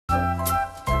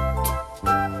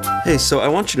Hey, so I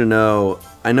want you to know,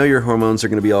 I know your hormones are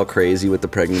gonna be all crazy with the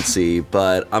pregnancy,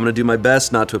 but I'm gonna do my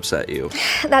best not to upset you.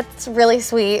 That's really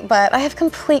sweet, but I have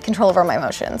complete control over my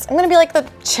emotions. I'm gonna be like the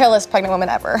chillest pregnant woman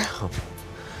ever.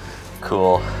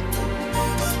 Cool.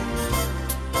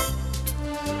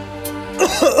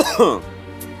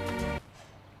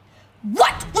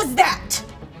 What was that?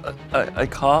 I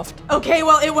coughed. Okay,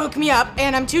 well, it woke me up,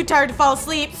 and I'm too tired to fall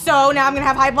asleep, so now I'm gonna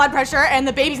have high blood pressure, and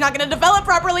the baby's not gonna develop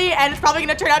properly, and it's probably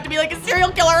gonna turn out to be like a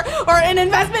serial killer or an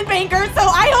investment banker, so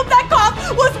I hope that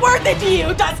cough was worth it to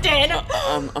you, Dustin!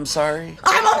 I'm sorry.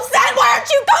 I'm upset! Why aren't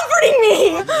you comforting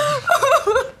me?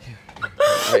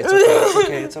 Right, it's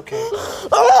okay, it's okay.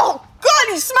 Oh, God,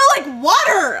 you smell like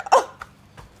water!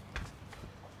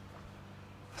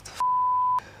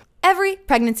 Every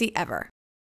pregnancy ever.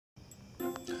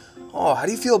 Oh, how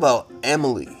do you feel about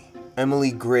Emily?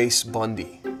 Emily Grace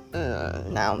Bundy.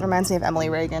 No, reminds me of Emily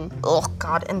Reagan. Oh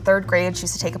God, in 3rd grade, she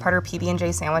used to take apart her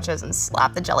PB&J sandwiches and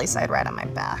slap the jelly side right on my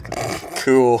back.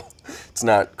 Cool. It's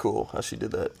not cool how she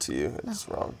did that to you. It's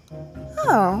wrong.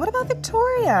 Oh, what about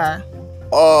Victoria?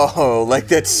 Oh, like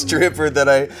that stripper that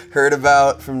I heard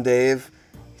about from Dave?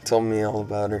 He told me all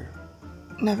about her.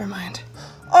 Never mind.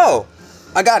 Oh,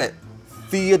 I got it.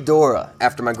 Theodora,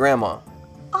 after my grandma.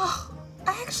 Oh,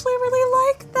 I actually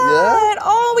really like that. Yeah?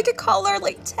 Oh, we could call her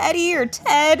like Teddy or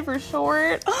Ted for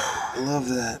short. I love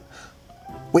that.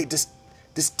 Wait, does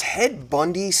Ted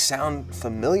Bundy sound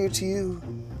familiar to you?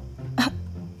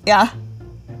 Yeah.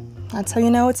 That's how you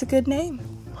know it's a good name.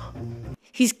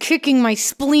 He's kicking my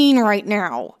spleen right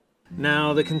now.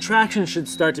 Now, the contractions should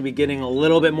start to be getting a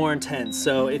little bit more intense,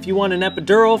 so if you want an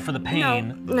epidural for the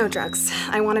pain... No drugs.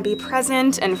 I want to be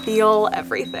present and feel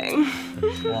everything.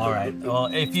 Well, all right. Well,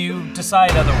 if you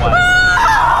decide otherwise...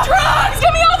 Drugs!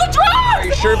 Give me all the drugs! Are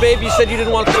you sure, babe? You said you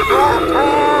didn't want to... Give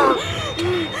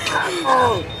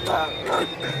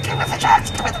me the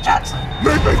drugs! Give me the drugs!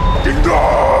 Let me f***ing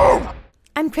go!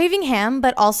 I'm craving ham,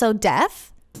 but also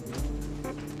death.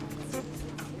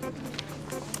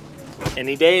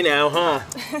 Any day now, huh?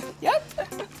 Yep.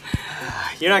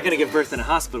 You're not gonna give birth in a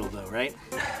hospital though, right?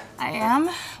 I am.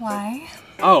 Why?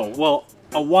 Oh, well,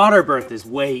 a water birth is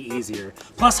way easier.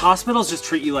 Plus, hospitals just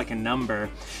treat you like a number.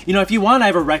 You know, if you want, I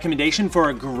have a recommendation for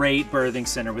a great birthing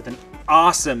center with an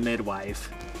awesome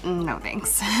midwife. No,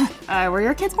 thanks. Were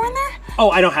your kids born there? Oh,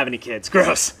 I don't have any kids.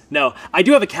 Gross. No, I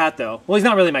do have a cat though. Well, he's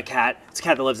not really my cat. It's a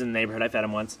cat that lives in the neighborhood. I fed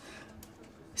him once.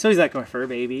 So he's like my fur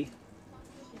baby.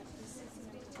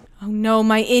 Oh no,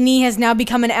 my innie has now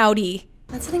become an outie.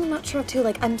 That's the thing I'm not sure of too.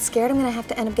 Like, I'm scared I'm gonna have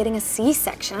to end up getting a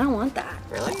C-section. I don't want that.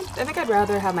 Really? I think I'd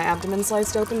rather have my abdomen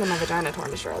sliced open than my vagina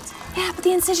torn to shreds. Yeah, but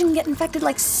the incision can get infected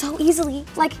like so easily.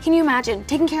 Like, can you imagine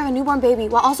taking care of a newborn baby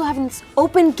while also having this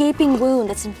open gaping wound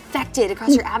that's infected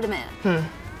across your abdomen?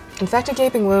 Infected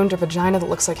gaping wound or vagina that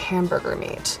looks like hamburger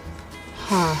meat.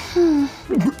 Huh.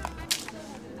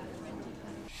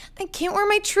 I can't wear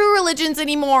my true religions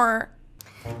anymore.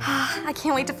 I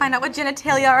can't wait to find out what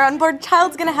genitalia our unborn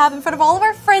child's gonna have in front of all of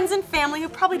our friends and family who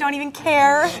probably don't even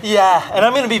care. Yeah, and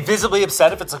I'm gonna be visibly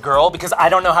upset if it's a girl because I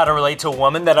don't know how to relate to a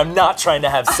woman that I'm not trying to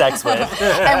have sex with.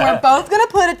 And we're both gonna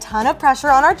put a ton of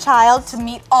pressure on our child to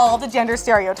meet all the gender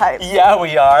stereotypes. Yeah,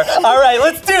 we are. All right,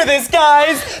 let's do this,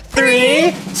 guys.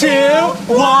 3, 2,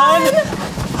 1.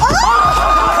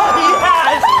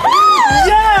 Yes!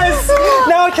 Yes!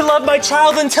 Now I can love my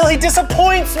child until he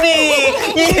disappoints me!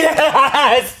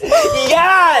 Yes!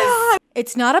 Yes!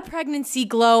 It's not a pregnancy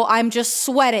glow, I'm just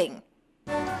sweating.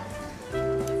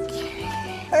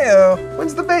 Heyo,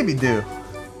 when's the baby due?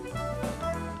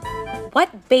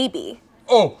 What baby?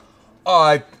 Oh,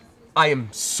 I am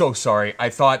so sorry. I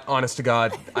thought, honest to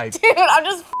God, Dude, I'm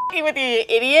just f***ing with you, you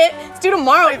idiot. It's due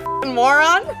tomorrow, you f***ing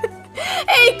moron.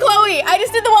 Hey, Chloe, I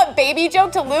just did the what baby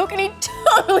joke to Luke and he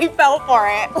totally fell for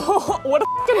it. What a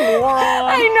f***ing moron.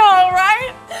 I know,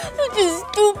 right? Such a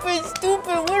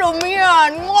stupid little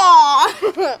man.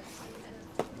 Mwah.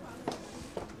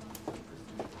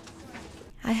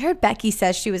 I heard Becky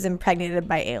says she was impregnated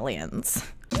by aliens.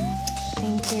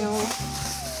 Thank you.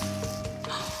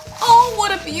 Oh,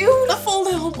 what a beautiful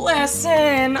little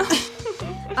blessing.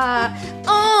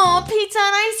 Oh, pizza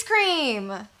and ice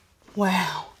cream.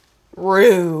 Wow,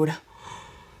 rude.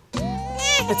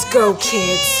 Let's go,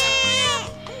 kids.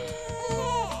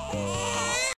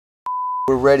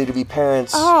 we're ready to be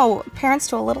parents. Oh, parents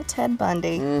to a little Ted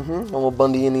Bundy. Mm-hmm, a little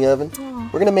Bundy in the oven. Oh.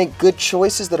 We're gonna make good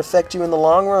choices that affect you in the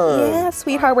long run. Yeah,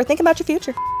 sweetheart, we're thinking about your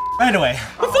future. Right away.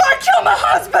 Before I kill my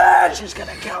husband! She's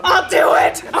gonna kill me. I'll do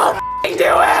it! I'll do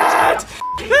it!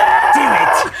 Do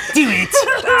it! Do it!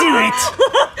 Do it!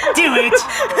 Do it!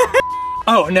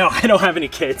 Oh, no, I don't have any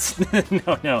kids.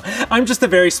 No. I'm just a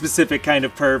very specific kind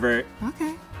of pervert.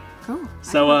 Okay, cool.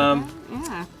 So,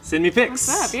 Yeah. send me pics.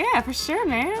 What's up? Yeah, for sure,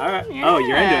 man. All right. Yeah. Oh,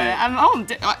 you're into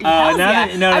it. Hells yeah. no,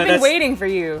 I've been that's- waiting for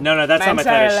you. No, that's not my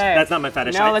entire fetish. life. That's not my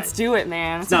fetish. No, let's do it,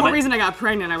 man. That's the not whole my- reason I got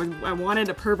pregnant. I wanted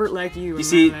a pervert like you. You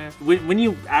see, when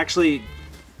you actually...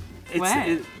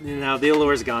 What? The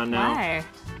allure's gone now. Why?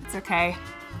 It's okay.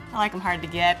 I like them hard to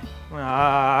get.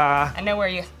 Ah. I know where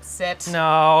you sit.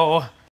 No.